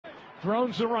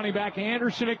Throws the running back.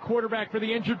 Anderson at quarterback for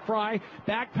the injured Frye.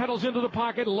 Backpedals into the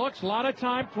pocket. Looks. A lot of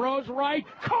time. Throws right.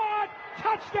 Caught.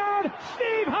 Touchdown.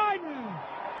 Steve Heiden.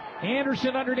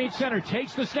 Anderson underneath center.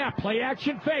 Takes the snap. Play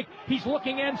action fake. He's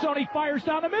looking end zone. He fires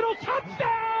down the middle.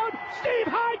 Touchdown. Steve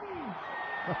Heiden.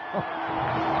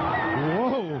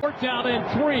 Whoa. 4th down and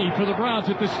 3 for the Browns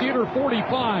at the Steeler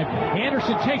 45.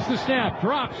 Anderson takes the snap,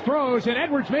 drops, throws, and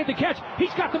Edwards made the catch.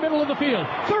 He's got the middle of the field.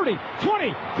 30,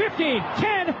 20, 15,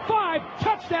 10, 5.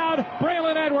 Touchdown,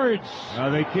 Braylon Edwards.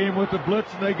 They came with the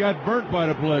blitz and they got burnt by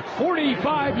the blitz.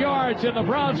 45 yards, and the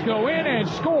Browns go in and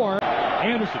score.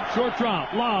 Anderson, short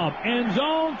drop, lob, end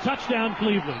zone, touchdown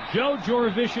Cleveland. Joe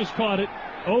Jorvicius caught it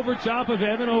over top of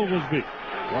Evan Oglesby.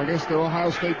 Well, I guess the Ohio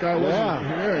State guy wasn't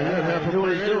here. He didn't have to knew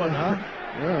what he was doing, huh?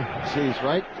 Yeah. Sees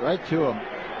right to him.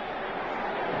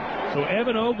 So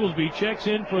Evan Oglesby checks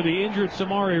in for the injured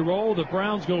Samari Rolle. The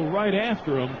Browns go right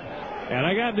after him. And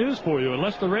I got news for you.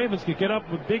 Unless the Ravens can get up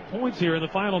with big points here in the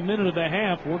final minute of the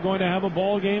half, we're going to have a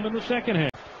ball game in the second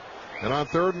half. And on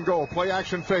 3rd and goal, play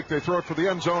action fake. They throw it for the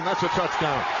end zone. That's a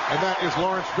touchdown. And that is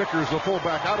Lawrence Vickers, the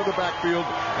fullback, out of the backfield.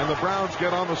 And the Browns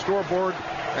get on the scoreboard.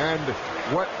 And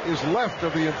what is left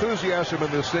of the enthusiasm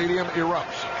in this stadium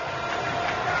erupts.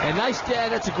 And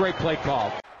that's a great play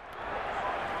call.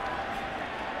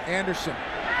 Anderson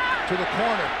to the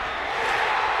corner.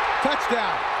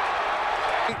 Touchdown.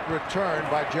 Return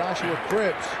by Joshua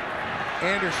Cribbs.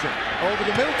 Anderson over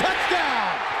the middle.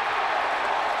 Touchdown.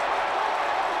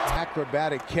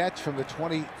 Acrobatic catch from the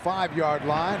 25-yard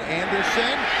line.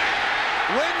 Anderson.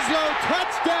 Winslow,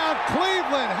 touchdown,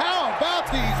 Cleveland. How about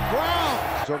these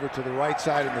Browns? Over to the right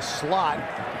side in the slot.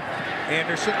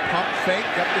 Anderson, pump fake,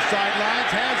 up the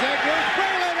sidelines, has Edwards.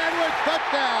 Braylon Edwards,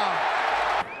 touchdown.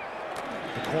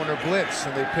 The corner blitz,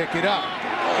 and they pick it up.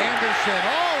 Anderson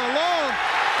all alone.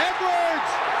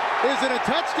 Edwards, is it a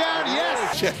touchdown? Yes.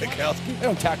 They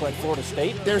don't tackle like Florida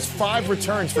State. There's 5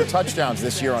 returns for touchdowns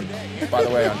this year by the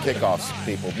way, on kickoffs,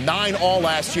 people. 9 all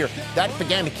last year. That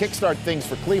began to kickstart things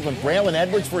for Cleveland. Braylon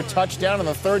Edwards for a touchdown in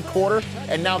the 3rd quarter,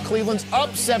 and now Cleveland's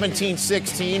up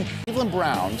 17-16. Cleveland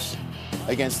Browns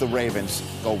against the Ravens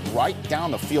go right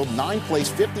down the field. 9 plays,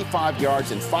 55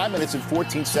 yards in 5 minutes and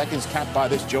 14 seconds, capped by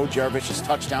this Joe Jarvish's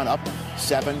touchdown, up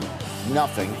 7-0.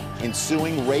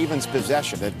 Ensuing Ravens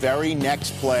possession. The very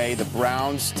next play, the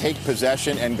Browns take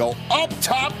possession and go up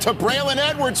top to Braylon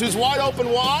Edwards, who's wide open.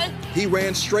 Why? He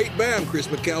ran straight by him. Chris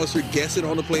McAllister guessing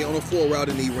on the play on a 4 route,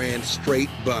 and he ran straight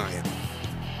by him.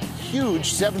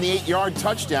 Huge 78-yard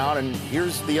touchdown, and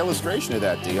here's the illustration of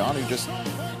that, Dion, who just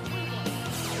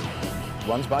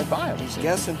runs by him. He's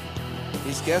guessing.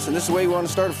 He's guessing. This is the way you want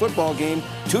to start a football game.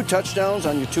 2 touchdowns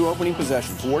on your 2 opening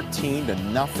possessions.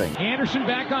 14-0. Anderson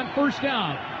back on 1st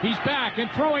down. He's back and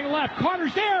throwing left.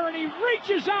 Carter's there, and he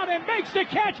reaches out and makes the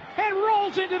catch and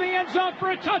rolls into the end zone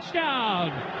for a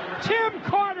touchdown. Tim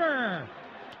Carter.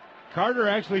 Carter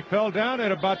actually fell down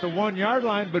at about the 1-yard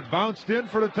line, but bounced in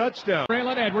for the touchdown.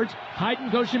 Braylon Edwards. Heiden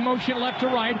goes in motion left to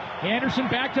right. Anderson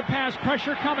back to pass.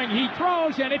 Pressure coming. He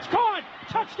throws, and it's caught.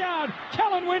 Touchdown.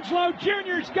 Kellen Winslow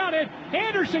Jr.'s got it.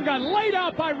 Anderson got laid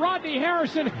out by Rodney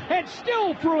Harrison and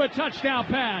still threw a touchdown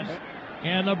pass.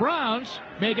 And the Browns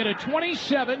make it a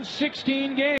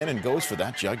 27-16 game. And goes for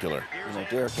that jugular. You know,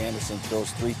 Derek Anderson throws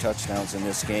 3 touchdowns in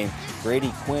this game.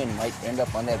 Brady Quinn might end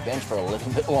up on that bench for a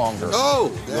little bit longer. Oh,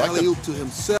 the alley-oop to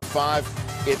himself.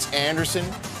 5, it's Anderson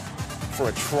for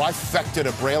a trifecta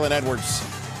to Braylon Edwards.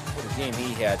 What a game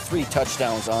he had. 3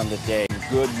 touchdowns on the day.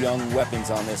 Good young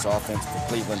weapons on this offense for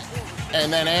Cleveland.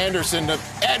 And then Anderson to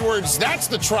Edwards. That's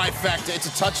the trifecta. It's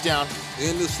a touchdown.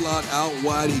 In the slot, out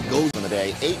wide, he goes. In the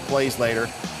day, 8 plays later,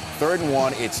 3rd and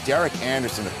 1. It's Derek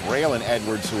Anderson to Braylon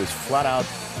Edwards, who is flat out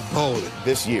balling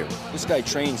this year. This guy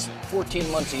trains 14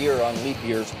 months a year on leap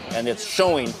years, and it's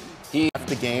showing. He left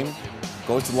the game,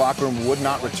 goes to the locker room, would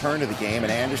not return to the game,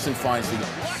 and Anderson finds the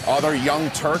other young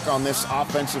Turk on this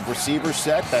offensive receiver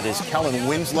set. That is Kellen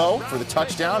Winslow for the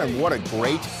touchdown, and what a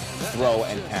great throw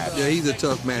and catch. Yeah, he's a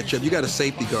tough matchup. You got a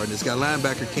safety guard in this guy.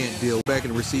 Linebacker can't deal. Back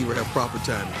and the receiver have proper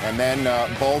timing. And then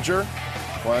Bulger,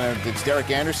 well, it's Derek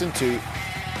Anderson to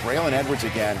Braylon Edwards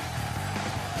again.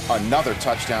 Another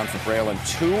touchdown for Braylon.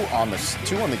 2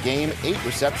 on the game, 8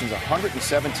 receptions,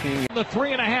 117. The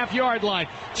 3.5-yard line.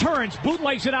 Turns,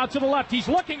 bootlegs it out to the left. He's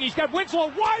looking. He's got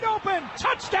Winslow wide open.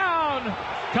 Touchdown.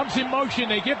 Comes in motion.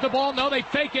 They give the ball. No, they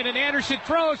fake it. And Anderson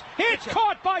throws. It's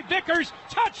caught by Vickers.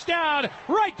 Touchdown.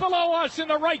 Right below us in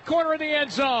the right corner of the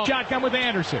end zone. Shotgun with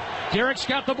Anderson. Derek's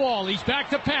got the ball. He's back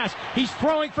to pass. He's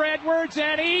throwing for Edwards,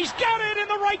 and he's got it in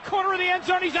the right corner of the end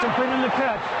zone. He's out. Completing the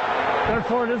catch.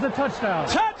 Therefore, it is a touchdown.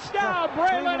 Touchdown,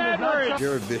 Braylon Edwards.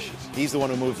 Jared Vicious. He's the one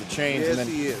who moves the chains, Yes, and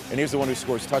he is. And he's the one who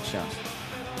scores touchdowns.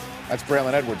 That's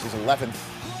Braylon Edwards, his 11th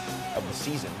of the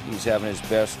season. He's having his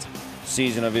best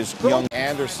season of his young.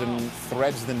 Anderson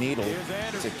threads the needle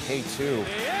to K2.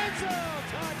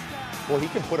 Well, he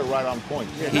can put it right on point.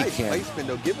 Yeah, He nice can. placement,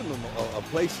 though. Give him a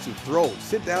place to throw.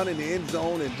 Sit down in the end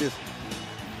zone and just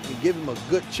give him a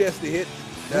good chest to hit.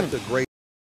 That's a great.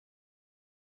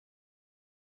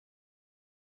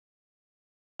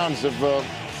 Of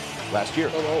last year.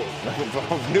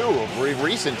 Of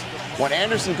recent. When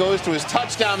Anderson goes to his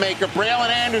touchdown maker, Braylon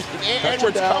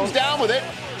Edwards comes down with it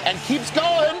and keeps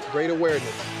going. Great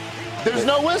awareness. There's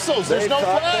no whistles. There's no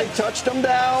flags. They touched him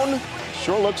down.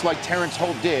 Sure looks like Terrence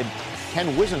Holt did. Ken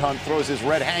Wisenhunt throws his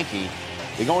red hanky.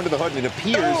 They go into the hood, and it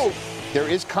appears there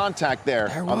is contact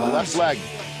there on the left leg.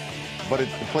 But the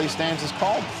play stands as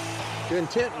called. The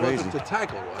intent wasn't to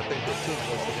tackle. I think the intent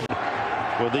was to.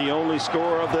 For the only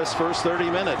score of this first 30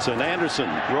 minutes, and Anderson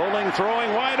rolling,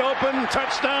 throwing, wide open,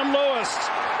 touchdown Lewis.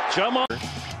 Jump.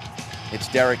 It's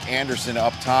Derek Anderson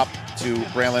up top to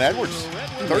Braylon Edwards.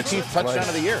 13th touchdown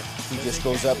of the year. He just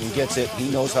goes up and gets it. He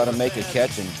knows how to make a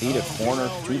catch and beat a corner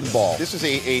to the ball. This is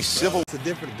a civil. It's a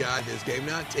different guy in this game,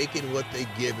 not taking what they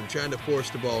give and trying to force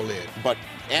the ball in. But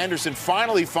Anderson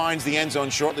finally finds the end zone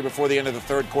shortly before the end of the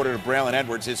third quarter to Braylon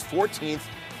Edwards. His 14th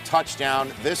touchdown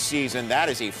this season. That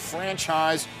is a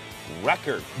franchise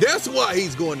record. That's why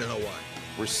he's going to Hawaii.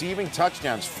 Receiving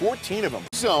touchdowns, 14 of them.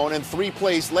 Zone, and 3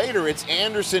 plays later, it's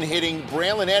Anderson hitting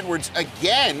Braylon Edwards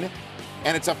again,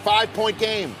 and it's a 5-point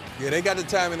game. Yeah, they got the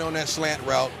timing on that slant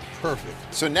route perfect.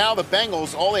 So now the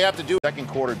Bengals, all they have to do. Second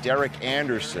quarter, Derek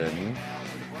Anderson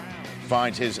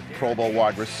finds his Pro Bowl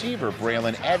wide receiver,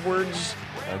 Braylon Edwards,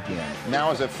 again. Now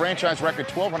has a franchise record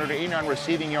 1,289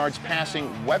 receiving yards,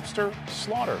 passing Webster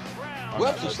Slaughter.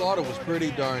 Webster Slaughter was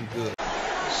pretty darn good.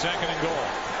 Second and goal.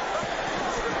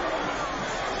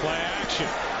 Play action.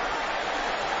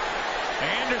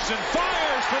 Anderson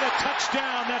fires for the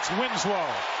touchdown. That's Winslow.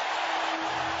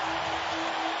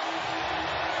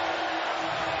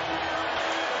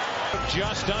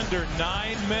 Just under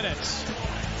 9 minutes.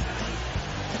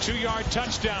 2-yard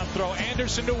touchdown throw.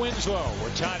 Anderson to Winslow. We're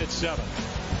tied at 7.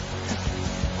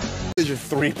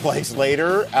 3 plays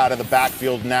later, out of the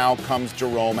backfield now comes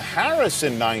Jerome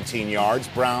Harrison, 19 yards.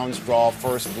 Browns draw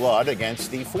first blood against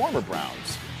the former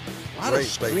Browns. A lot of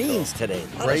screens today.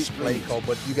 Great play call,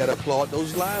 but you got to applaud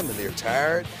those linemen. They're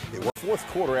tired. Fourth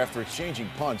quarter, after exchanging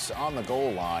punts on the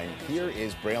goal line, here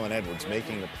is Braylon Edwards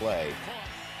making the play.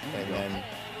 And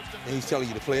he's telling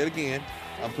you to play it again.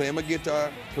 I'm playing my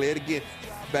guitar, play it again.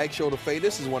 Back shoulder fade.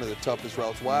 This is one of the toughest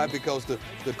routes. Why? Because the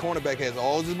cornerback has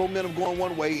all this momentum going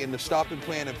one way, and the stopping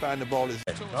plan and find the ball is.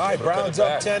 All right, Browns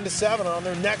up 10-7 on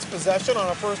their next possession on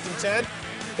a 1st and 10.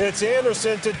 It's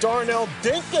Anderson to Darnell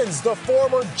Dinkins, the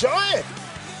former Giant.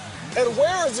 And where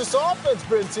has this offense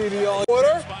been, TD, all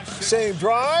quarter? Same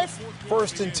drive,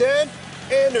 1st and 10.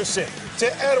 Anderson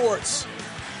to Edwards.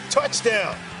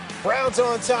 Touchdown. Browns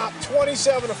on top,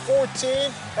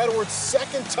 27-14. Edwards'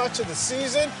 second touch of the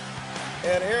season.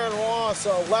 And Aaron Ross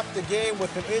left the game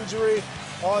with an injury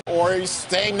on. Or he's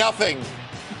saying nothing.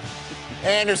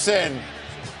 Anderson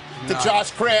to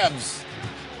Josh Krebs.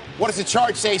 What does the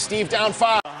chart say, Steve? Down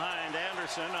 5. Behind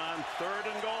Anderson on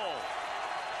 3rd and goal.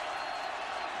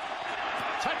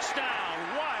 Touchdown,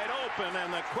 wide open,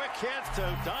 and the quick hit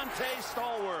to Dante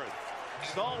Stallworth.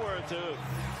 Stallworth,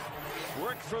 who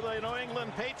worked for the New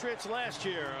England Patriots last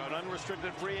year, an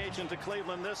unrestricted free agent to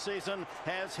Cleveland this season,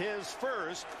 has his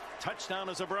first touchdown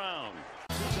as a Brown.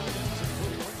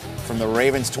 From the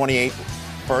Ravens 28,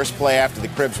 first play after the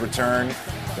Cribbs return.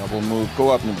 Double move, go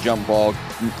up and jump ball.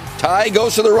 Tie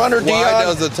goes to the runner, Dion. Why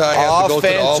does the tie have to go to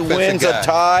the offensive wins guy? a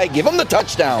tie. Give him the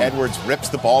touchdown. Edwards rips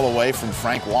the ball away from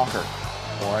Frank Walker.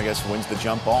 Or I guess wins the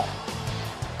jump ball.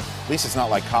 At least it's not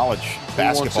like college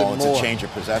basketball. It's a change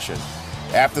of possession.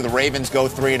 After the Ravens go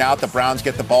 3 and out, the Browns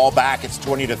get the ball back. It's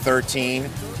 20-13.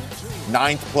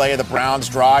 9th play of the Browns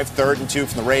drive. 3rd and 2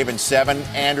 from the Ravens 7.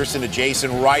 Anderson to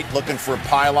Jason Wright looking for a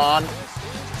pylon.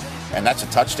 And that's a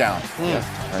touchdown. Yeah.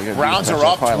 Browns are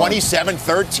up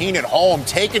 27-13 at home,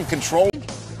 taking control.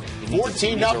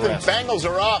 14-0. Bengals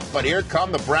are up, but here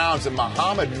come the Browns. And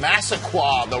Muhammad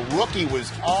Massaquoi, the rookie, was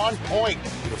on point.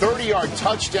 30-yard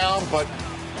touchdown, but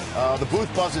the booth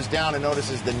buzzes down and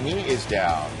notices the knee is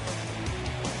down.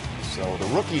 So the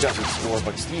rookie doesn't score,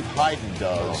 but Steve Heiden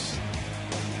does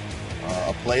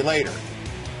a play later.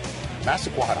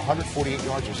 Massaquoi had 148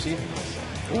 yards receiving.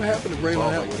 What happened to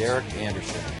Braylon Edwards? Derek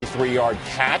Anderson. 3-yard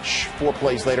catch. 4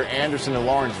 plays later, Anderson and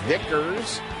Lawrence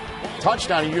Vickers.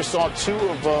 Touchdown. You just saw 2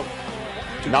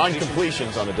 of 9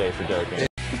 completions on the day for Derek Anderson.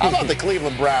 How about the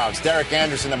Cleveland Browns? Derek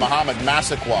Anderson and Muhammad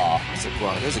Massaquoi.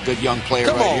 There's a good young player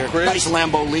Come right on, here. Chris. Nice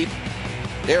Lambeau leap.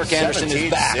 Derek Anderson is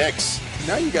back. 17-6.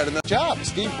 Now you got another Job.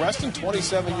 Steve Breaston,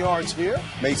 27 yards here.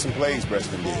 Made some plays,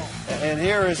 Breaston did. And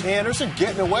here is Anderson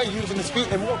getting away, using his feet,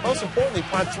 and most importantly,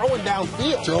 throwing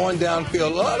downfield. throwing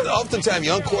downfield. Oftentimes,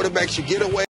 young quarterbacks should get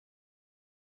away.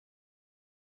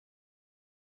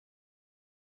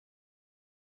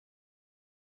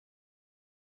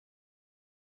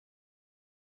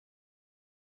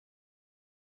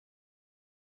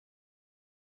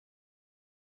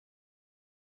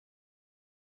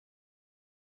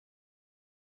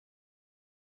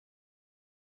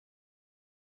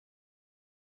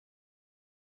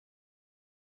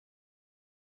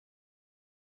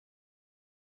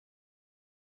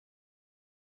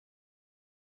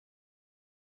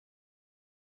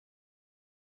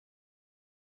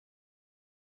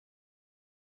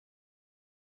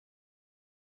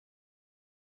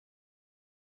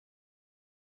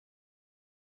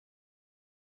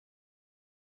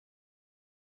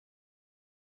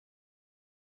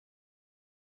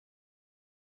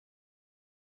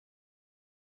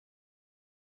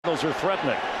 Cardinals are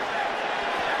threatening.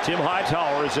 Tim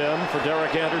Hightower is in for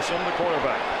Derek Anderson, the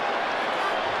quarterback.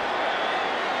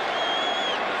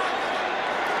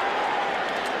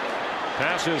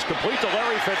 Pass is complete to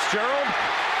Larry Fitzgerald.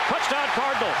 Touchdown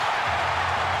Cardinals.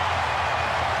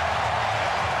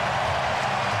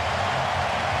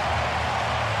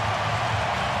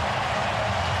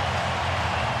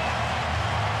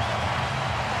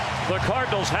 The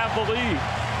Cardinals have the lead.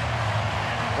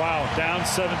 Wow, down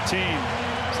 17.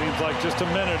 Seems like just a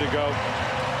minute ago.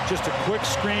 Just a quick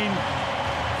screen,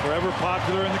 forever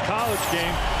popular in the college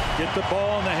game. Get the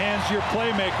ball in the hands of your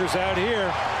playmakers out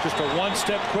here. Just a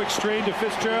one-step quick screen to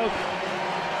Fitzgerald.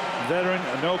 Veteran,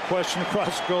 no question,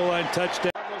 across the goal line,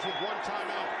 touchdown. With one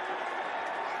timeout.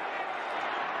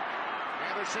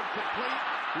 Anderson complete.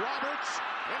 Roberts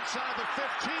inside the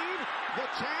 15, the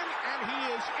 10, and he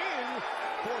is in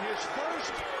for his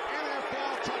first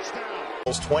NFL touchdown.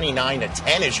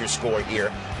 29-10 is your score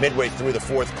here, midway through the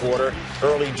 4th quarter.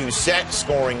 Early Doucette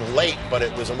scoring late, but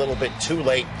it was a little bit too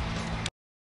late.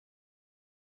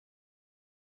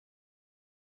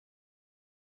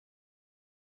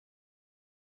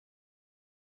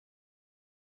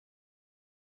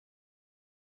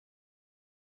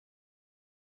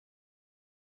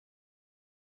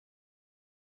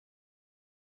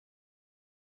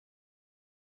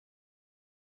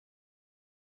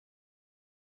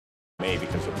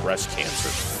 Because of breast cancer.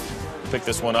 Pick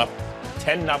this one up.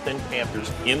 10-0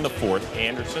 Panthers in the 4th.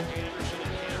 Anderson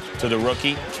to the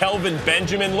rookie. Kelvin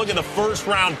Benjamin. Look at the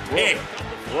first-round pick.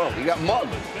 Whoa, he got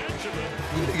mugged.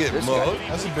 You get mugged.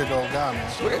 That's a big old guy,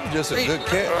 man. Just a good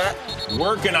catch.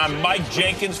 Working on Mike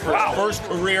Jenkins for his first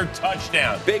career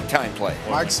touchdown. Big-time play.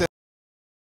 Mike said.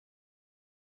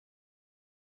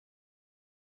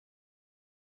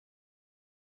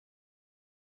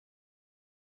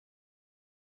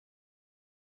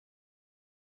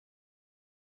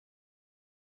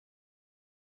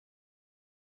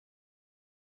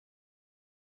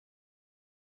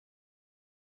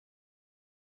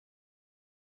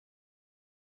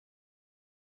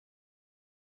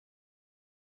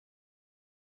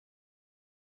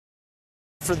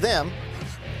 For them,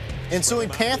 ensuing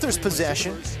Panthers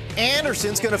possession,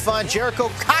 Anderson's going to find Jericho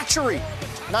Cotchery.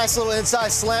 Nice little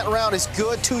inside slant route is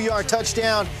good. 2-yard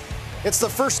touchdown. It's the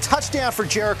first touchdown for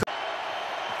Jericho.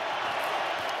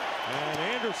 And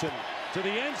Anderson to the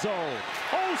end zone.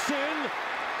 Olsen,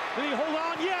 did he hold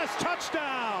on? Yes,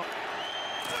 touchdown.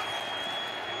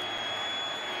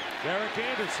 Derek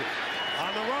Anderson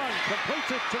on the run,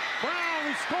 completes it to Brown,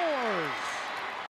 who scores.